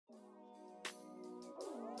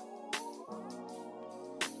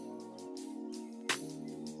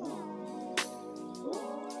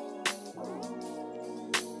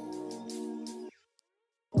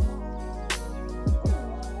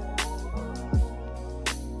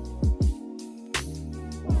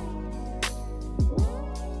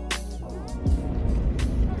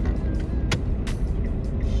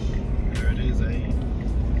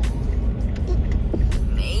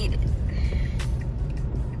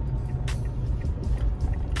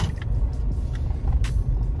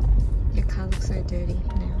dirty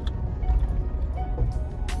now.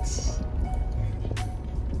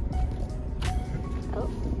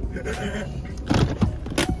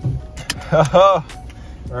 Oh.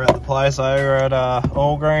 We're at the place over at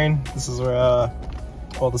All Green. This is where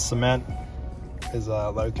all the cement is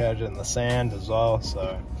located in the sand as well.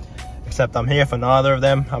 So, except I'm here for neither of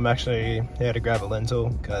them. I'm actually here to grab a lintel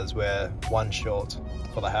because we're one short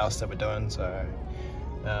for the house that we're doing. So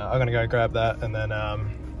I'm gonna go grab that and then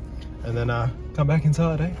come back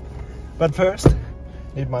inside, eh? But first,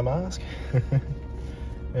 need my mask.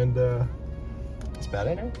 And that's about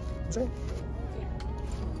it, eh? That's it.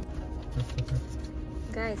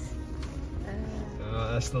 Guys,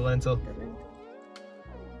 that's the lintel.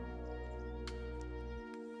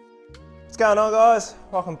 What's going on, guys?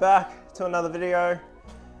 Welcome back to another video.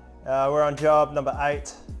 We're on job number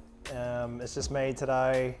 8. It's just me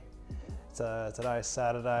today. Today's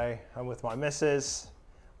Saturday. I'm with my missus.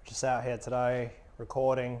 We're just out here today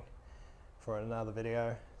recording for another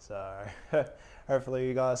video. So hopefully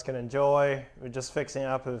you guys can enjoy. We're just fixing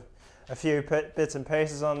up a few bits and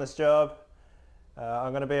pieces on this job.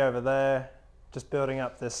 I'm going to be over there just building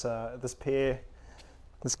up this this pier,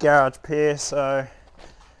 this garage pier. So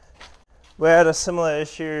we had a similar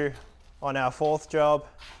issue on our 4th job.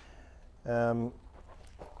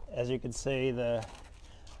 As you can see, the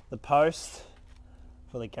post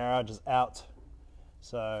for the garage is out,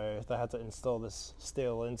 so they had to install this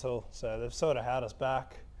steel lintel. So they've sort of held us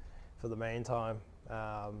back for the meantime,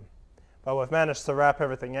 but we've managed to wrap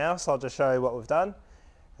everything else. I'll just show you what we've done.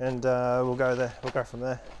 And we'll go there. We'll go from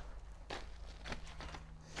there.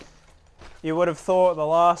 You would have thought the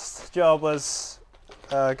last job was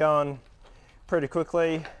going pretty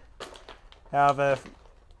quickly. However,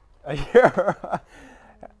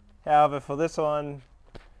 for this one,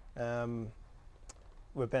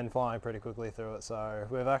 we've been flying pretty quickly through it. So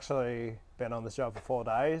we've actually been on this job for 4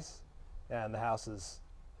 days, and the house is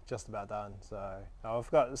just about done. So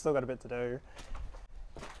we've still got a bit to do.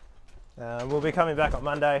 We'll be coming back on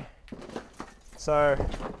Monday. So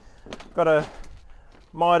got a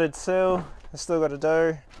mitered sill I still got to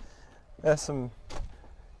do. There's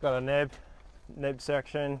got a nib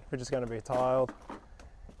section which is going to be tiled.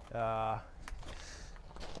 Down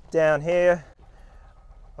here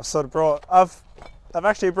I've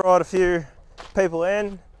actually brought a few people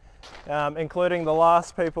in, including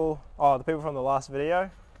the people from the last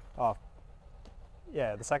video.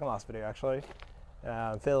 Yeah, the second last video actually.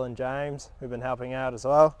 Phil and James, who've been helping out as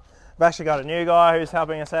well. I've actually got a new guy who's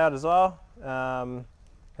helping us out as well.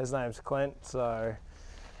 His name's Clint, so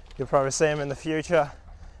you'll probably see him in the future.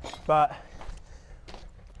 But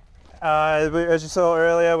as you saw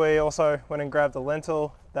earlier, we also went and grabbed the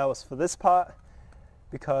lintel. That was for this part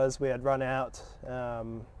because we had run out.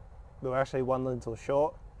 We were actually 1 lintel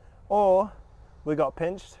short, or we got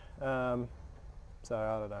pinched. So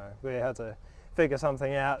I don't know, we had to figure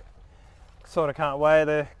something out. Sort of can't wait.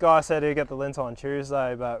 The guy said he'd get the lintel on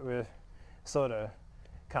Tuesday, but we sort of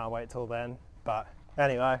can't wait till then. But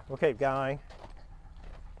anyway, we'll keep going.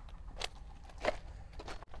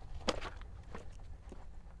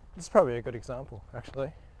 This is probably a good example,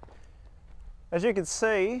 actually. As you can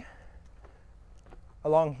see,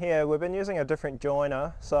 along here, we've been using a different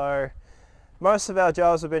joiner. So most of our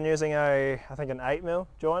jobs have been using I think an 8mm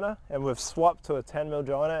joiner, and we've swapped to a 10mm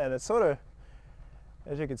joiner, and it's sort of,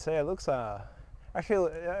 as you can see, it looks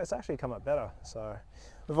it's actually come up better. So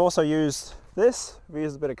we've also used this. We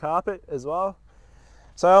used a bit of carpet as well.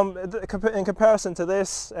 So in comparison to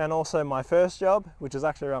this and also my first job, which is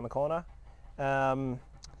actually around the corner, the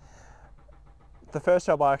first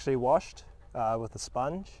job I actually washed with a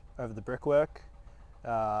sponge over the brickwork.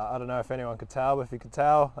 I don't know if anyone could tell, but if you could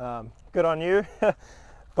tell, good on you.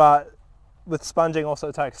 But with sponging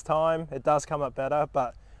also takes time. It does come up better,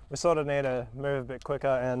 but we sort of need to move a bit quicker,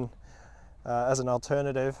 and as an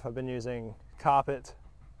alternative, I've been using carpet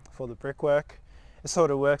for the brickwork. It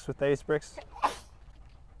sort of works with these bricks.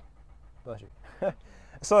 Bless you.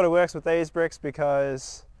 It sort of works with these bricks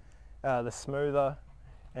because they're smoother,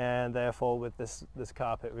 and therefore with this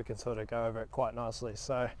carpet we can sort of go over it quite nicely.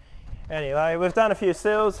 So anyway, we've done a few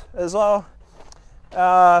seals as well.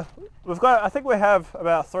 I think we have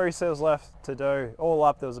about 3 seals left to do. All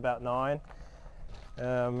up there was about 9.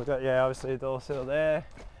 We've got, yeah, obviously the door seal there.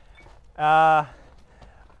 Oh,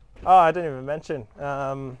 I didn't even mention,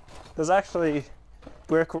 there's actually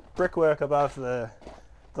brickwork above the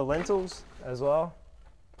lintels as well.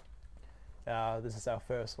 This is our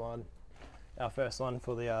first one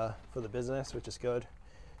for the business, which is good.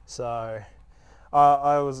 So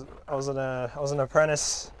I was an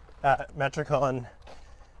apprentice at Metricon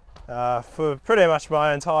for pretty much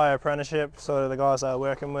my entire apprenticeship. Sort of the guys I was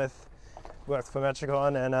working with worked for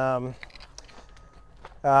Metricon, and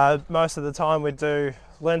most of the time we'd do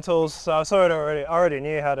lintels, so I sort of already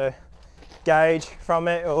knew how to gauge from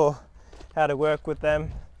it or how to work with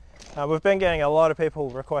them. We've been getting a lot of people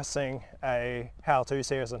requesting a how-to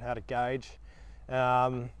series on how to gauge.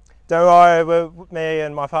 Don't worry, me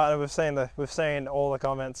and my partner, we've seen all the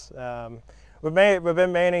comments. We've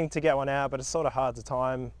been meaning to get one out, but it's sort of hard to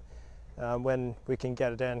time when we can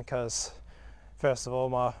get it in, because first of all,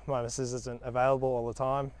 my missus isn't available all the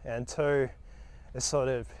time, and two, it's sort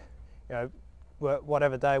of, you know,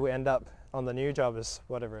 whatever day we end up on the new job is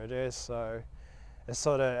whatever it is, so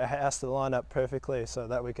it has to line up perfectly so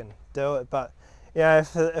that we can do it. But yeah,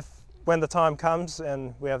 if when the time comes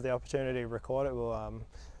and we have the opportunity to record it,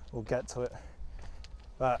 we'll get to it.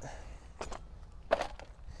 But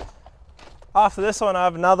after this one, I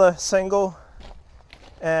have another single,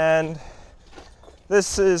 and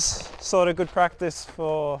this is sort of good practice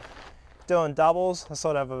for doing doubles. I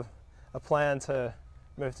sort of have a plan to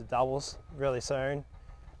move to doubles really soon.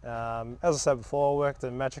 As I said before, I worked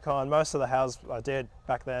in Metricon. Most of the houses I did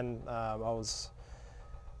back then, I was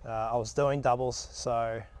doing doubles.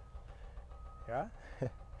 So yeah,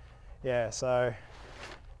 yeah. So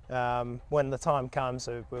when the time comes,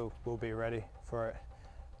 we'll be ready for it.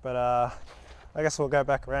 But I guess we'll go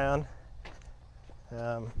back around.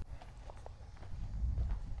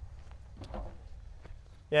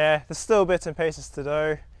 Yeah, there's still bits and pieces to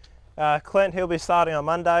do. Clint, he'll be starting on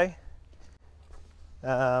Monday.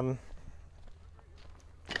 Then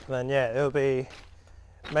yeah, it'll be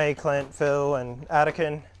me, Clint, Phil and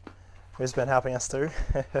Attican, who's been helping us too.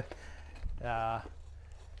 And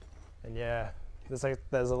yeah, there's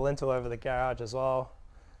a lintel over the garage as well.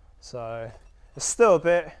 So there's still a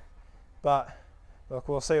bit, but look,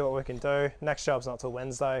 we'll see what we can do. Next job's not till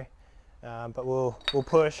Wednesday, but we'll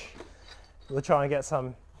push. We'll try and get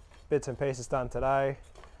some bits and pieces done today,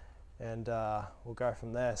 and we'll go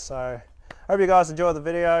from there. So hope you guys enjoyed the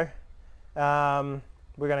video.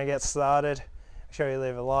 We're going to get started. Make sure you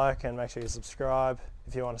leave a like and make sure you subscribe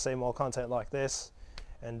if you want to see more content like this.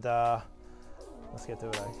 And let's get to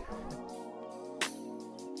it, eh?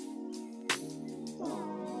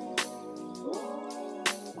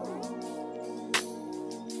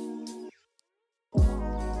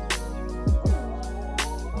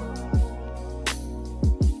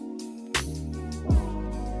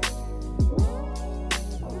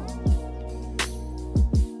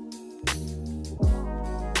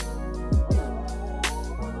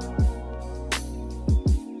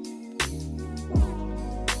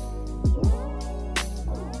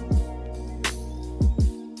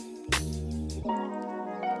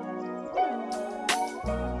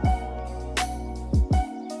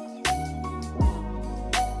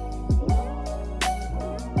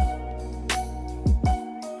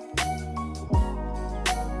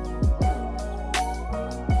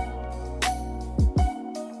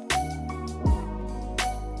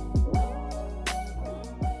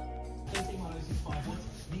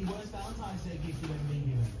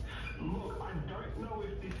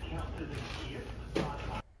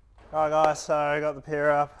 Alright guys, so I got the pier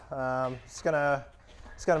up. It's gonna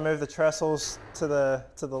move the trestles to the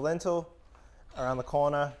lintel around the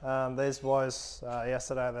corner. These boys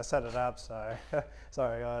yesterday they set it up, so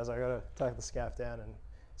sorry guys, I gotta take the scaff down and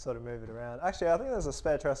sort of move it around. Actually, I think there's a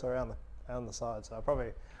spare trestle around the side, so I'll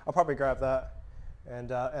probably grab that and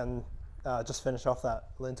just finish off that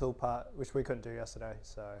lintel part, which we couldn't do yesterday.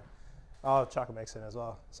 So I'll chuck a mix in as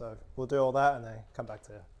well. So we'll do all that and then come back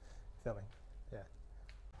to filming.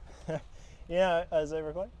 Yeah. Yeah, is it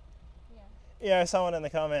recording? Yeah. Yeah, someone in the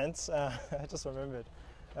comments, I just remembered.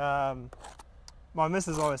 My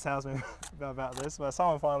missus always tells me about this, but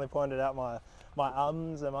someone finally pointed out my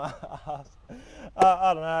ums and my ahs.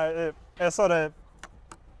 I don't know, it's sort of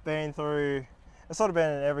been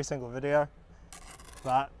in every single video,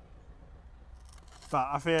 but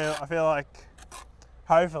I feel like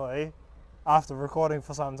hopefully after recording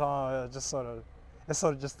for some time it sort of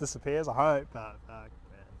just disappears. I hope, but man,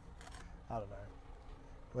 I don't know.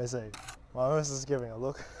 We'll see. My missus is giving a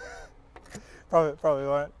look. probably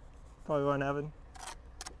won't happen.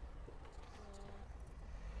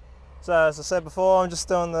 So as I said before, I'm just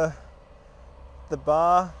doing the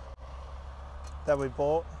bar that we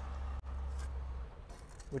bought,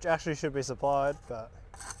 which actually should be supplied, but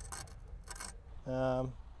oh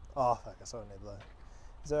fuck, I sort of need the.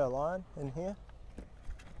 Is there a line in here?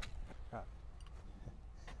 Right.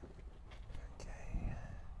 Okay.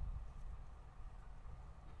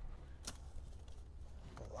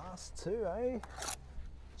 The last two, eh?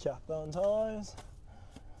 Chopped on ties.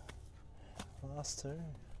 Last two.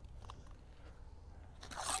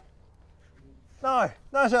 No,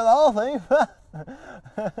 don't show the whole thing.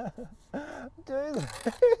 Dude.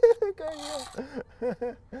 There's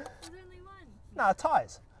only one. No,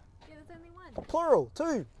 ties. Yeah, there's only one. Plural,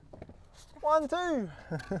 2. 1, 2.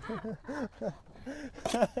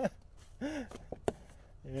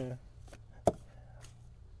 Yeah.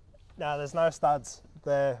 No, there's no studs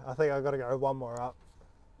there. I think I've got to go one more up.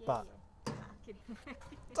 Yeah, But yeah. Kidding.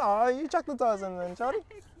 oh, you chuck the ties in then, Jody.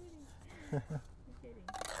 I'm kidding.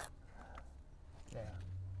 Yeah.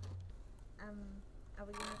 Are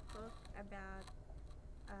we gonna talk about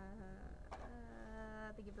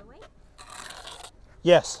the giveaway?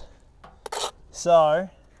 Yes. So,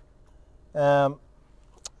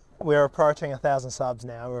 we're approaching 1,000 subs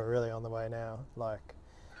now. We're really on the way now, like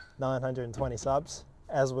 920 subs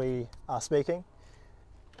as we are speaking.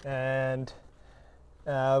 And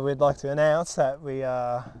we'd like to announce that we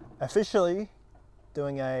are officially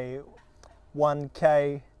doing a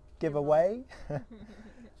 1K giveaway.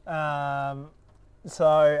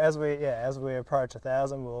 So as we approach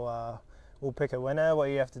 1,000, we'll pick a winner. What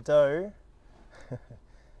you have to do,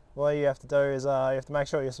 is you have to make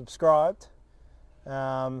sure you're subscribed.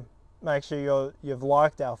 Make sure you've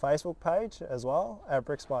liked our Facebook page as well at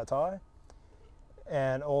Bricks by Ty,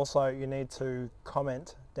 and also you need to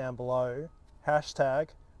comment down below hashtag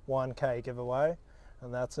 1K giveaway,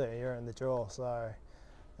 and that's it. You're in the draw. So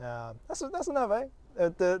that's enough, eh?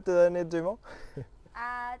 Do they need to do more?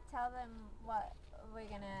 Tell them what we're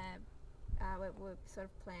gonna, we're sort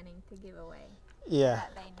of planning to give away. Yeah. So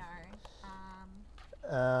that they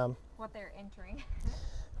know what they're entering.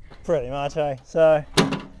 Pretty much, eh? So,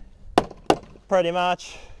 pretty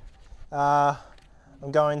much, I'm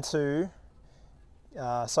going to,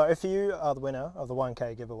 so if you are the winner of the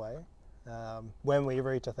 1K giveaway, when we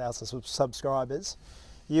reach 1,000 subscribers,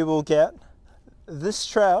 you will get this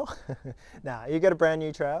trowel. Nah, you get a brand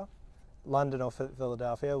new trowel. London or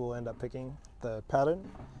Philadelphia will end up picking the pattern.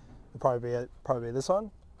 It'll probably be this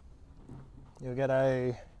one. You'll get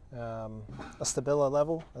a Stabila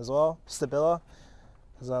level as well. Stabila,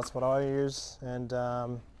 because that's what I use. And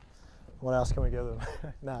what else can we give them?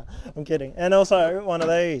 Nah, I'm kidding. And also one of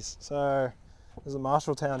these. So there's a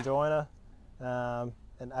Marshalltown joiner, an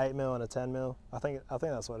 8mm and a 10mm. I think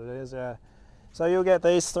that's what it is. Yeah. So you'll get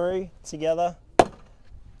these 3 together.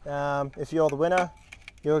 If you're the winner,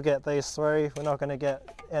 you'll get these 3. We're not going to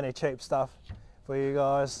get any cheap stuff for you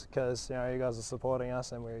guys, because you guys are supporting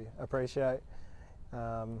us and we appreciate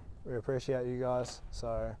you guys.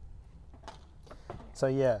 So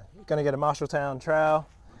yeah, you're going to get a Marshalltown trowel,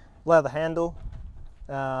 leather handle,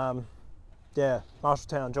 yeah,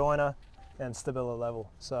 Marshalltown joiner, and Stabila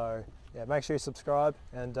level. So yeah, make sure you subscribe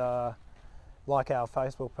and like our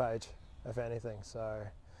Facebook page if anything. So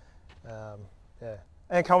yeah,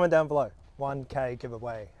 and comment down below. 1K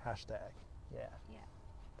giveaway hashtag. Yeah. Yeah.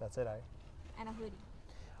 That's it, eh? And a hoodie.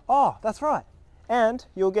 Oh, that's right. And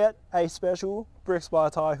you'll get a special Bricks by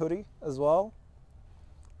Ty hoodie as well.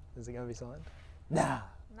 Is it going to be signed? Nah.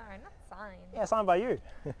 No, not signed. Yeah, signed by you.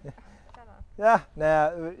 Shut up. Yeah.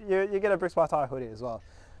 Nah, you get a Bricks by Ty hoodie as well.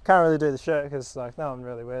 Can't really do the shirt because like no one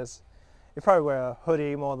really wears. You probably wear a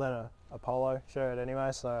hoodie more than a polo shirt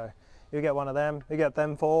anyway. So you get one of them. You get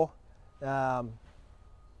them 4.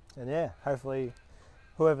 And yeah, hopefully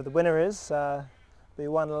whoever the winner is, be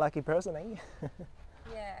one lucky person, eh?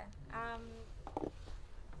 Yeah.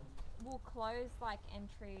 We'll close like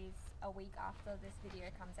entries a week after this video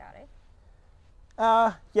comes out,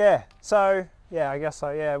 eh? Yeah. So yeah, I guess so.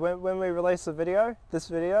 Yeah, when we release this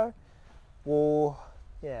video, we'll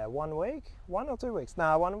 1 week, 1 or 2 weeks.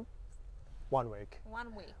 Nah, 1 week.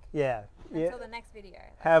 1 week. Yeah. Until the next video.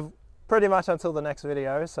 Have pretty much until the next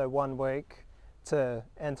video. So 1 week to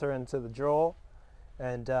enter into the draw,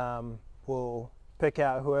 and we'll pick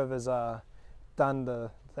out whoever's done the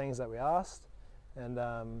things that we asked, and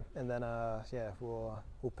then yeah, we'll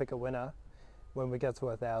pick a winner when we get to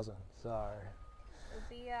 1,000. So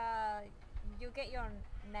you'll get your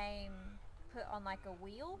name put on like a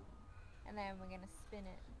wheel, and then we're gonna spin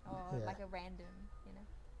it, or like a random, you know.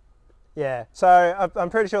 Yeah. So I'm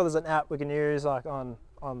pretty sure there's an app we can use like on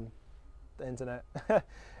the internet.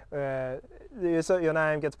 Your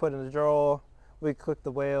name gets put in the draw, we click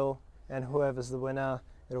the wheel, and whoever's the winner,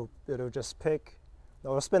 it'll just pick,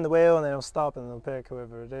 or spin the wheel and then it'll stop and it'll pick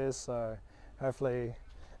whoever it is. So hopefully,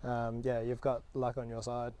 yeah, you've got luck on your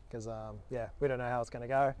side, because yeah, we don't know how it's going to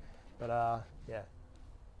go, but yeah,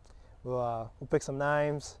 we'll pick some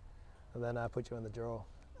names and then put you in the draw.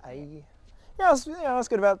 Yeah, what's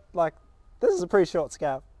good about, like, this is a pretty short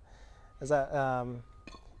scalp, is that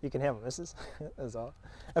you can hear my missus as well,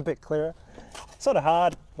 a bit clearer. Sort of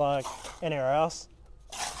hard like anywhere else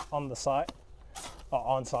on the site, or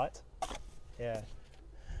on site, yeah.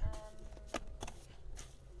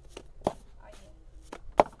 Oh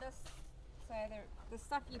yeah. The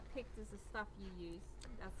stuff you picked is the stuff you use.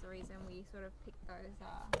 That's the reason we sort of picked those.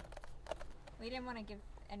 We didn't want to give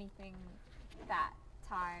anything that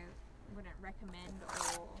Ty wouldn't recommend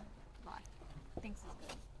or like thinks is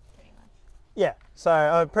good, pretty much. Yeah, so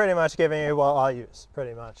I'm pretty much giving you what I use,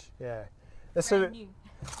 pretty much, yeah. Brand new.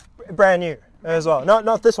 Brand new as well.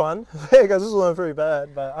 Not this one, because this one's pretty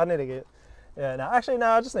bad, but I need to get, yeah, no, actually no,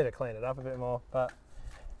 I just need to clean it up a bit more, but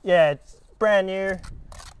yeah, it's brand new,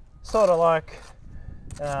 sort of like,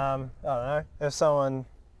 I don't know, if someone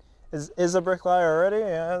is a bricklayer already,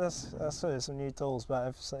 yeah, that's sort of some new tools, but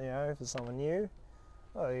if, you know, if it's someone new,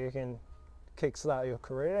 well, you can kickstart your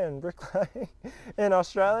career in bricklaying in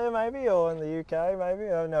Australia maybe, or in the UK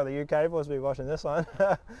maybe. I know the UK boys will be watching this one.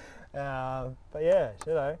 But yeah,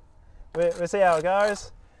 you know, we'll see how it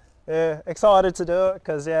goes. Yeah, excited to do it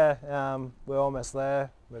because yeah, we're almost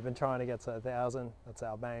there. We've been trying to get to 1,000. That's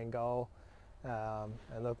our main goal. And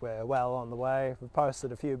look, we're well on the way. We've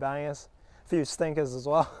posted a few bangers, a few stinkers as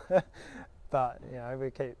well. But you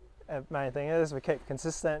know, main thing is we keep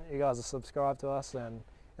consistent. You guys are subscribed to us, and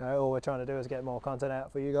you know, all we're trying to do is get more content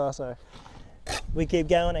out for you guys. So we keep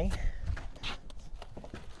going, eh?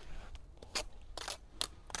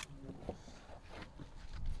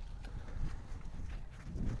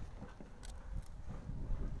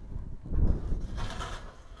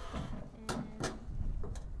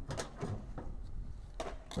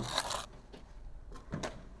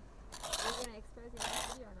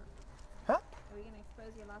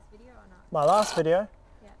 My last video?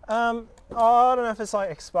 Yeah. Oh, I don't know if it's like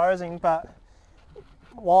exposing, but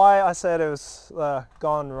why I said it was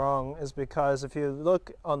gone wrong is because if you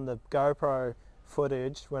look on the GoPro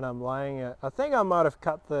footage when I'm laying it, I think I might have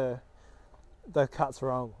cut the cuts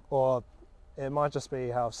wrong, or it might just be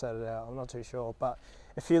how I've set it out, I'm not too sure. But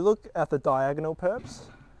if you look at the diagonal perps,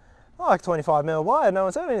 like 25mm wide, no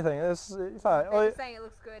one said anything. They're saying it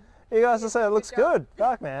looks good. You guys are saying it looks good.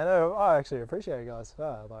 Fuck, man. I actually appreciate you guys.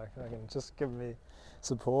 Like, I can just give me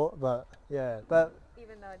support, but yeah, that.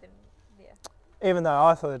 Even though it didn't, yeah. Even though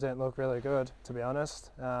I thought it didn't look really good, to be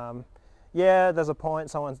honest. Yeah, there's a point.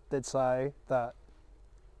 Someone did say that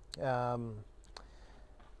no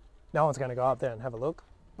one's going to go up there and have a look,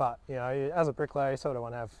 but you know, as a bricklayer, you sort of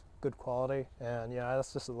want to have good quality, and you know,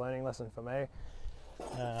 that's just a learning lesson for me.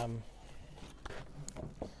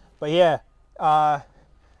 But yeah.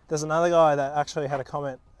 There's another guy that actually had a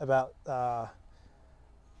comment about,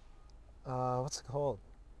 what's it called?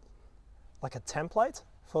 Like a template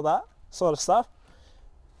for that sort of stuff.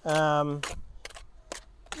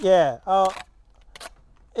 Yeah,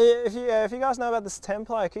 if you guys know about this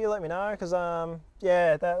template, can you let me know? Because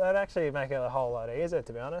yeah, that'd actually make it a whole lot easier,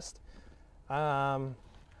 to be honest. Another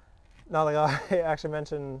guy actually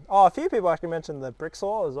mentioned, a few people actually mentioned the brick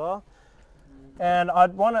saw as well, and I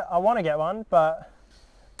want to get one, but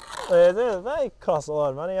they cost a lot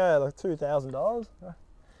of money, like $2,000.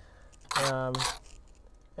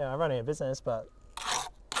 Yeah, I'm running a business, but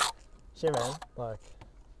shit, man, like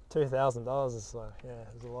 $2,000 is like, yeah,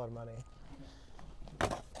 it's a lot of money.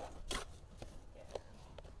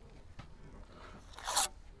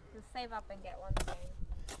 Just save up and get one soon.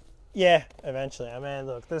 Yeah, eventually. I mean,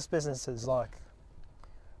 look, this business is like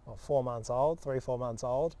 4 months old, 3-4 months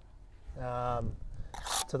old.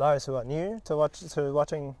 To those who are new to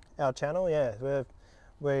watching our channel, yeah,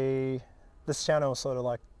 this channel is sort of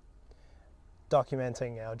like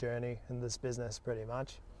documenting our journey in this business, pretty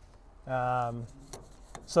much.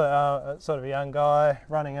 Sort of a young guy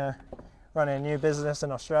running a new business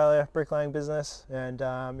in Australia, bricklaying business, and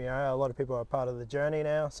you know, a lot of people are part of the journey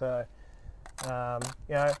now. So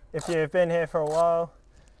you know, if you've been here for a while,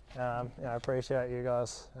 you know, I appreciate you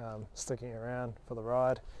guys sticking around for the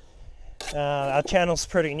ride. Our channel's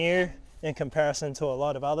pretty new in comparison to a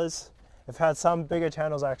lot of others. We've had some bigger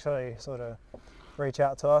channels actually sort of reach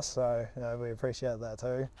out to us, so you know, we appreciate that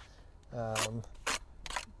too. Shout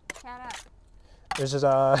out. Which is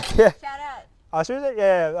yeah. Shout out. I should say,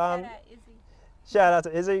 yeah. Shout out Izzy. Shout out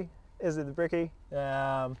to Izzy the Bricky.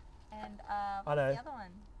 And I know. the other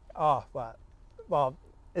one? Oh, well,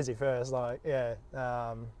 Izzy first, like, yeah.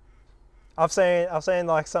 I've seen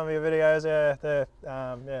like some of your videos, yeah,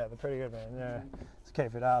 they're pretty good, man, yeah. Just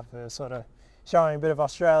keep it up. They're sort of showing a bit of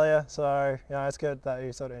Australia, so you know, it's good that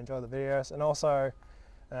you sort of enjoy the videos. And also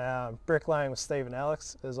Bricklaying with Steve and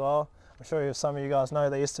Alex as well. I'm sure some of you guys know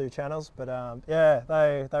these two channels, but yeah,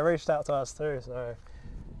 they reached out to us too, so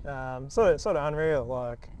Sort of unreal.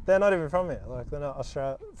 Like they're not even from here. Like they're not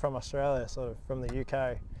from Australia. Sort of from the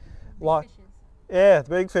UK. Like Fishes. yeah, the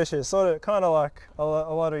big fishes. Sort of kind of like a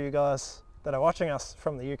lot of you guys that are watching us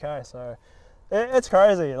from the UK. So it's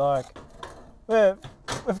crazy. Like we've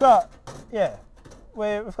got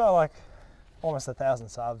like almost 1,000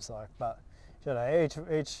 subs. Like, but you know,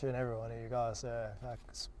 each and every one of you guys, like,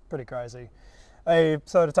 it's pretty crazy. I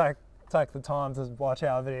sort of take the time to watch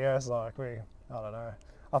our videos. Like I don't know.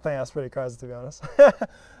 I think that's pretty crazy, to be honest.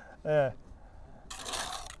 Yeah.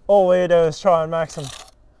 All we do is try and make some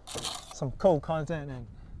cool content and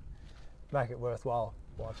make it worthwhile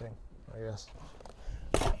watching, I guess.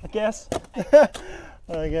 I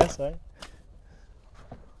guess, eh?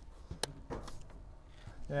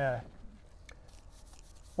 Yeah.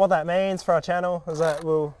 What that means for our channel is that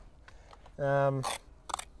we'll,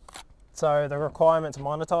 so the requirement to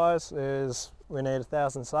monetize is we need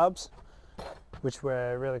 1,000 subs, which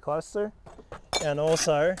we're really close to, and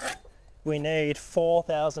also we need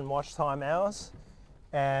 4,000 watch time hours,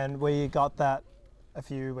 and we got that a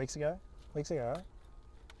few weeks ago, right?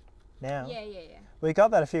 Now. Yeah. We got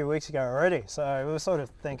that a few weeks ago already, so we were sort of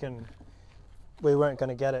thinking we weren't going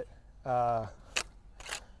to get it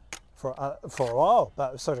for a while,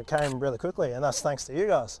 but it sort of came really quickly, and that's thanks to you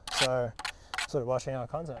guys. So, sort of watching our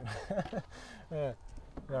content. Yeah,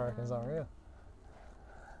 I reckon it's unreal.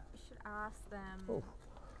 We should ask them. Ooh.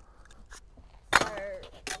 So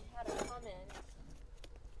we had a comment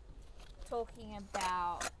talking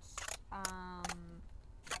about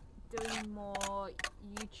doing more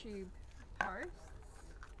YouTube posts.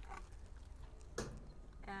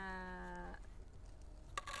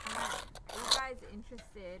 Are you guys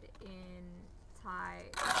interested in Ty?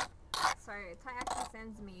 So Ty actually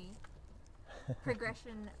sends me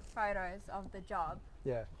progression photos of the job.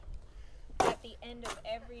 Yeah. At the end of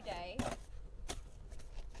every day,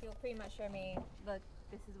 he'll pretty much show me, look,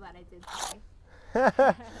 this is what I did today.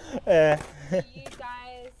 Yeah. Do you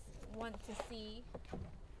guys want to see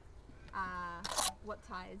what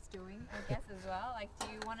Ty is doing, I guess, as well? Like, do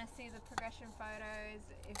you want to see the progression photos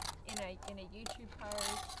if in a YouTube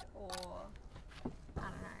post, or I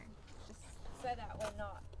don't know, just so that we're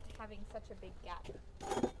not having such a big gap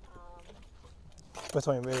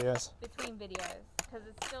Between videos. between videos, because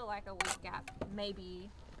it's still like a week gap, maybe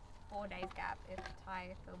 4 days gap if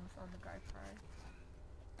Ty films on the GoPro.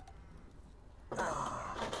 I don't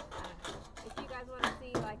know. If you guys want to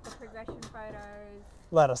see like the progression photos,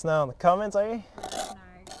 Let us know in the comments, eh? let us know,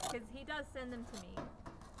 because he does send them to me,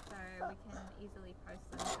 so we can easily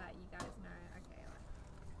post them so that you guys know, okay,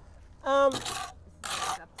 like, this is what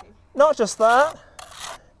he's up to.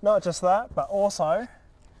 Not just that, but also,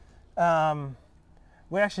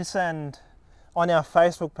 we actually send on our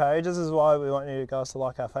Facebook page. This is why we want you guys to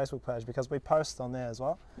like our Facebook page, because we post on there as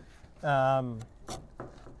well.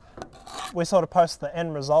 We sort of post the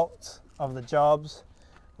end result of the jobs,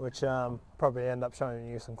 which probably end up showing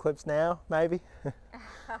you some clips now, maybe.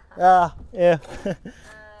 Yeah. Yeah.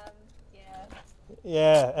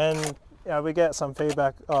 Yeah, and we get some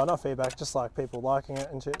feedback. Oh, not feedback, just like people liking it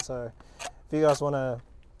and shit. So if you guys want to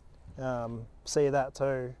see that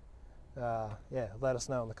too, yeah, let us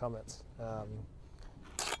know in the comments. I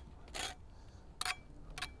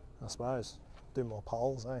suppose do more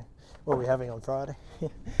polls, eh? What are we having on Friday?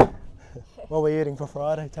 What are we eating for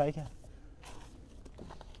Friday? Take it.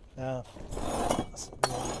 Gonna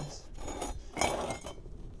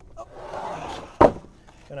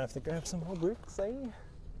have to grab some more bricks, eh?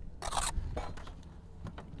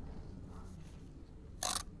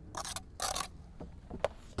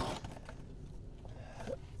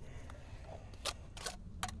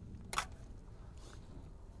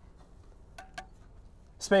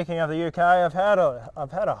 Speaking of the UK, I've had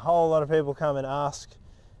a whole lot of people come and ask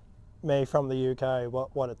me from the UK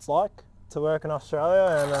what it's like to work in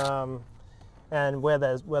Australia, and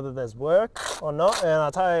whether there's work or not. And I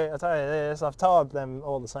tell you this, I've told them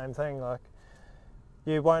all the same thing. Like,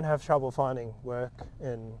 you won't have trouble finding work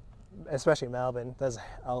in, especially Melbourne. There's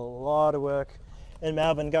a lot of work in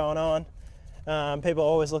Melbourne going on. People are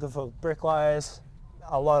always looking for bricklayers,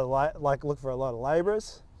 look for a lot of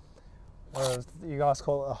labourers. Or you guys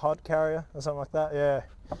call it a hod carrier or something like that. Yeah,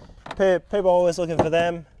 people are always looking for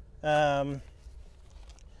them.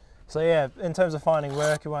 So yeah, in terms of finding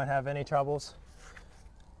work, you won't have any troubles,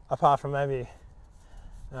 apart from maybe,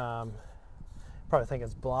 probably think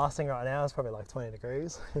it's blasting right now. It's probably like 20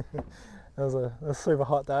 degrees. It was a super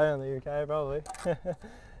hot day in the UK, probably. Nah.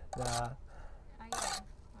 Oh yeah,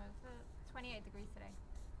 well, it's 28 degrees today.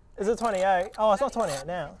 Is it 28? Oh, it's not 28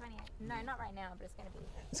 now. 28. No, not right now, but it's going to be.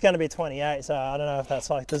 It's going to be 28, so I don't know if that's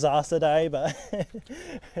like disaster day, but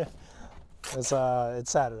it's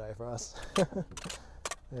Saturday for us.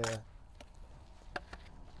 Yeah.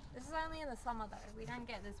 This is only in the summer though. We don't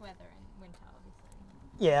get this weather in winter, obviously.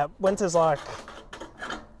 Yeah, winter's like...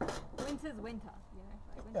 Winter's winter, you know?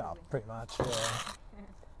 Like winter's Yeah, winter. pretty much, yeah.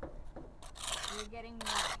 You're getting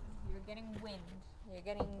rain, you're getting wind, you're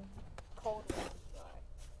getting cold weather.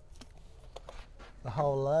 The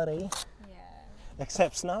whole lottie. Yeah.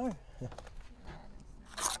 Except snow. Yeah,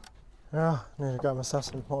 Oh, need to grab myself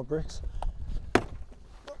some more bricks.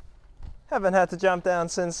 Haven't had to jump down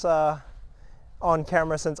since on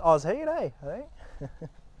camera since Oz Heat, eh? I think.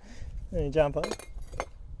 Let me jump on.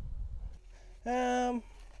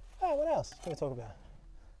 Oh, what else can we talk about?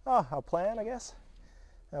 Oh, our plan, I guess.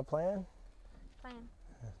 Our plan.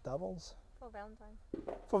 Doubles. For Valentine's.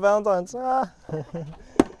 For Valentine's.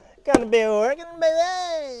 Gonna be working,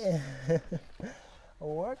 baby.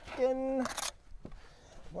 Working.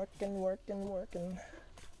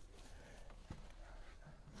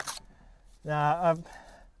 Nah,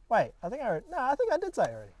 wait. I think I did say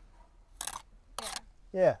already.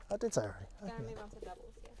 Yeah, I did say already. Gonna move on to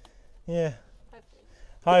doubles, yeah. Yeah. Hopefully.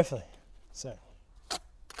 Hopefully. So.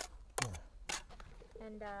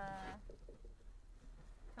 And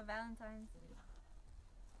for Valentine's,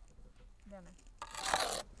 don't know.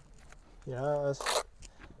 Yeah.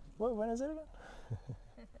 When is it again?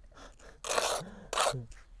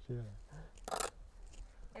 Yeah.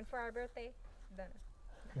 And for our birthday, don't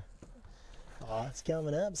know. Oh, it's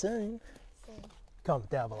coming up soon. Soon. Comment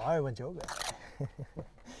down below when's your birthday.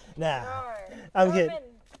 Nah, No. I'm kidding.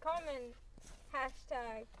 Comment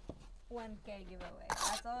hashtag 1K giveaway.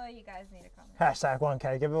 That's all you guys need to comment. Hashtag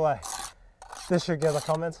 1K giveaway. This should get a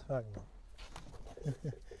comment.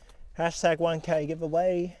 Hashtag 1K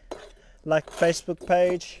giveaway. Like the Facebook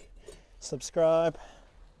page. Subscribe.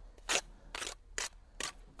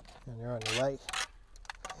 And you're on your way.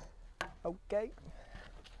 Okay.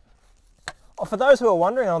 Oh, for those who are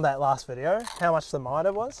wondering on that last video, how much the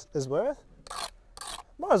miter is worth.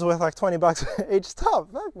 Mine was worth like 20 bucks each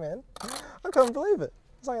tub. Fuck, man. I couldn't believe it.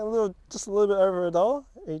 It's like just a little bit over $1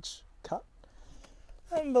 each cut.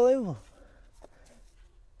 Unbelievable.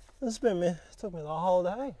 It took me the whole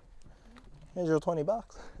day. Here's your 20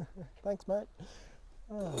 bucks. Thanks, mate.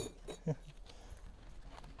 Oh.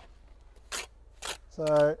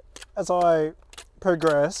 So, as I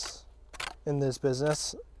progress in this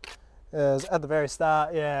business, is at the very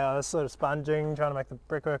start, yeah, I was sort of sponging, trying to make the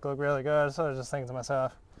brickwork look really good. I was sort of just thinking to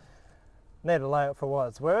myself, need to lay it for what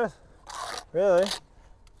it's worth, really.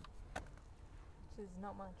 Which is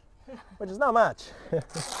not much. Which is not much.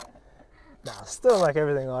 Nah, still like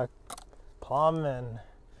everything like plumb and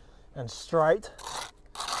straight.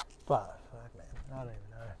 But, fuck man, I don't even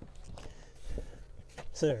know.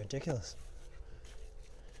 So ridiculous.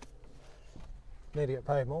 Need to get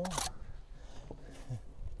paid more.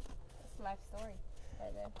 Life story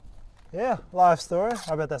right there. Yeah, life story.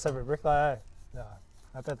 I bet that's every bricklayer. No,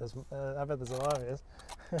 I bet there's a lot of it.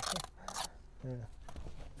 Yeah.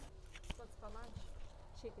 What's for lunch?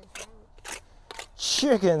 Chicken sandwich.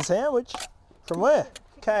 Chicken sandwich? From where?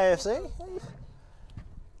 KFC? What do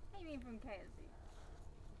you mean from KFC?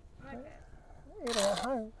 Okay. Eating at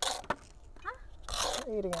home. Huh?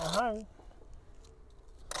 Eating at home.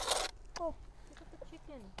 Look at the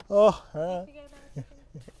chicken. Oh, You alright. forget about the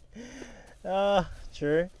chicken?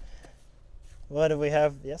 True. What did we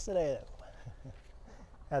have yesterday?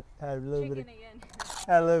 Had a little Chicken bit again.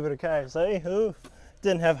 had a little bit of KFC. Ooh.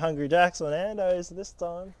 Didn't have Hungry Jack's or Nando's this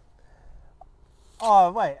time.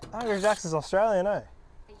 Oh wait, Hungry Jack's is Australian, eh?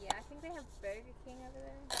 Yeah, I think they have Burger King over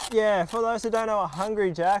there. Yeah, for those who don't know what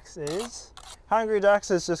Hungry Jack's is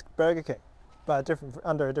just Burger King, but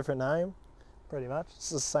under a different name, pretty much. It's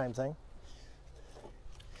the same thing.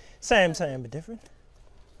 Same, but different.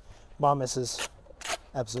 My missus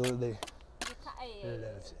absolutely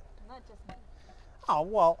loves it. Not just me. Oh,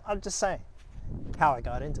 well, I'm just saying how I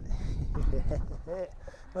got into it.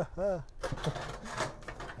 Yeah.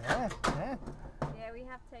 Yeah, we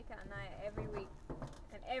have takeout night every week,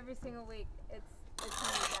 and every single week it's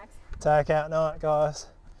Hungry Jack's. Takeout night, guys.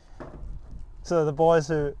 So the boys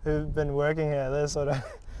who've been working here, they're sort of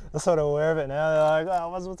aware of it now. They're like, oh,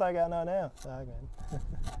 what's the takeout night now? Okay.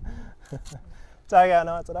 Takeout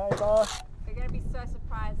night today, guys. They're gonna be so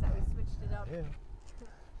surprised that we switched it up.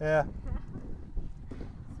 Yeah.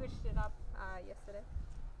 Switched it up yesterday.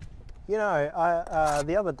 You know, I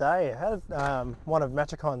the other day I had one of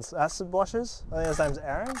Metricon's acid washers. I think his name's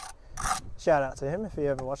Aaron. Shout out to him if he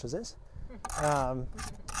ever watches this.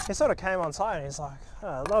 He sort of came on site and he's like, oh,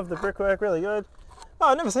 I love the brickwork, really good. Oh,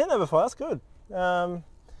 I've never seen that before. That's good.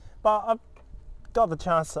 But I've got the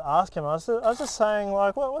chance to ask him. I was just saying,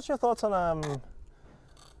 like, what's your thoughts on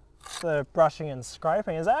the brushing and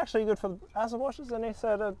scraping? Is that actually good for acid washes? And he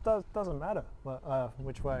said it doesn't matter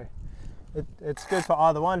which way. It's good for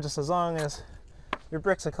either one, just as long as your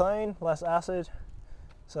bricks are clean, less acid.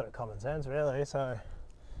 Sort of common sense, really. So,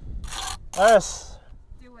 yes.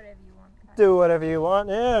 Do whatever you want. Do whatever you want.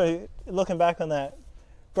 Yeah. Looking back on that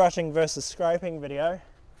brushing versus scraping video,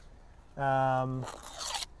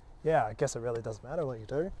 yeah, I guess it really doesn't matter what you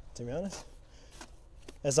do, to be honest,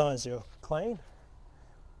 as long as you're clean.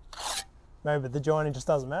 Maybe the joining just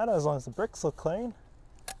doesn't matter as long as the bricks look clean.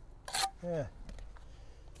 Yeah.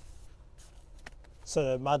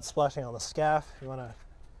 So the mud splashing on the scaff, you want to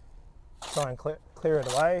try and clear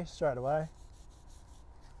it away straight away.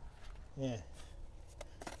 Yeah.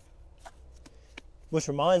 Which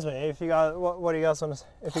reminds me, if you guys, what do you guys want to?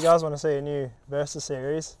 If you guys want to see a new Versa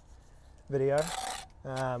series video,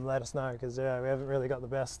 let us know, because yeah, we haven't really got the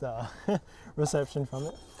best reception from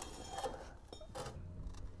it.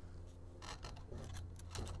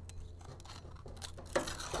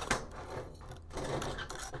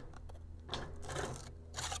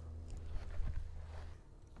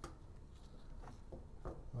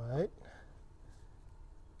 Right.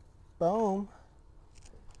 Boom.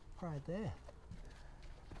 Right there.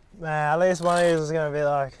 Man, at least one of these is going to be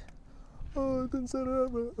like, oh, I couldn't set it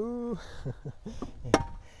up, but ooh.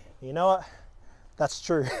 You know what? That's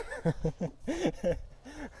true. You gonna do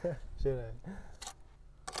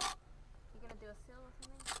a seal or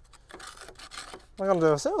something? I'm going to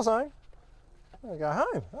do a seal or something. I'm going to go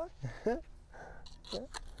home. Yeah. Look at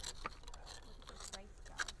this waist,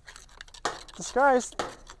 guys. Disgraced.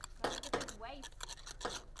 Look at this waist.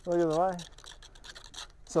 Look at the way.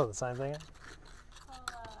 It's all the same thing.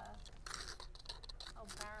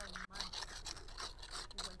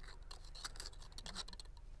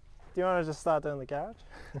 Do you want to just start doing the garage?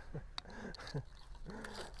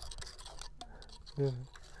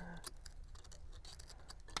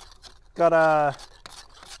 Got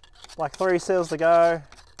like 3 seals to go.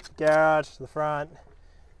 Garage, the front,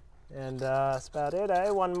 and that's about it, eh?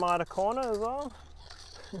 1 miter corner as well.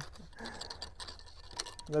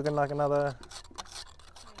 Looking like another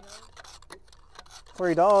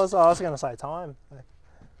 $3. Oh, I was going to say time. Nah,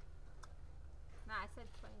 I said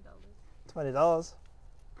 $20. $20. So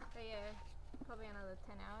yeah, probably another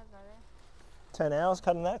 10 hours right there. 10 hours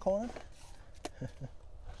cutting that corner.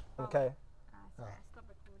 Okay. Sorry, I stopped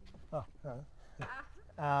recording. Oh, no.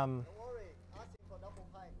 Don't worry, asking for double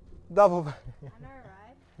pay. Double. I know,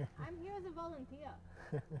 right? I'm here as a volunteer.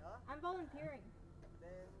 I'm volunteering. Then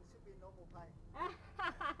should be normal pay.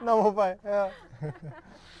 Normal pay, yeah.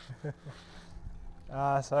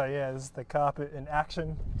 So yeah, this is the carpet in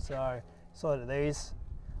action. So sort of this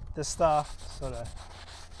stuff sort of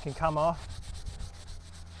can come off.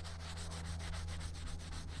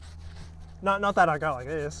 Not that I go like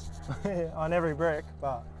this on every brick,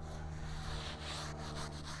 but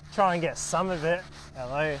try and get some of it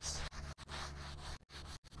at least.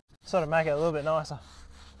 Sort of make it a little bit nicer.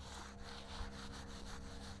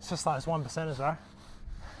 It's just those 1%ers, right?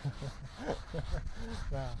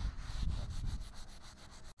 No.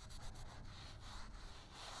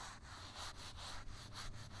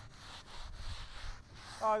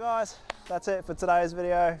 Alright guys, that's it for today's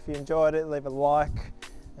video. If you enjoyed it, leave a like.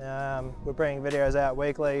 We're bringing videos out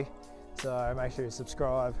weekly, so make sure you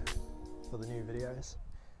subscribe for the new videos.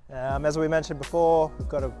 As we mentioned before, we've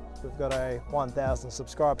got a 1,000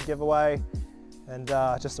 subscriber giveaway, and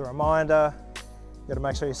just a reminder, you've got to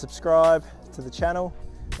make sure you subscribe to the channel.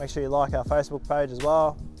 Make sure you like our Facebook page as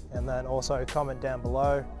well, and then also comment down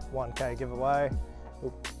below 1K giveaway.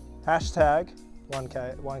 Hashtag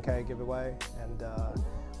 1K giveaway, and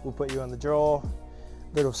we'll put you in the draw.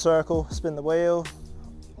 Little circle, spin the wheel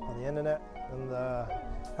on the internet, and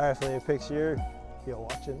hopefully it picks you if you're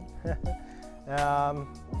watching.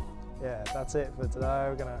 Yeah, that's it for today.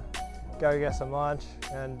 We're gonna go get some lunch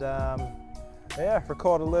and yeah,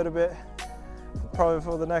 record a little bit probably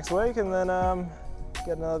for the next week, and then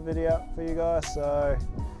get another video up for you guys. So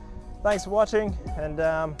thanks for watching, and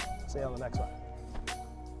see you on the next one.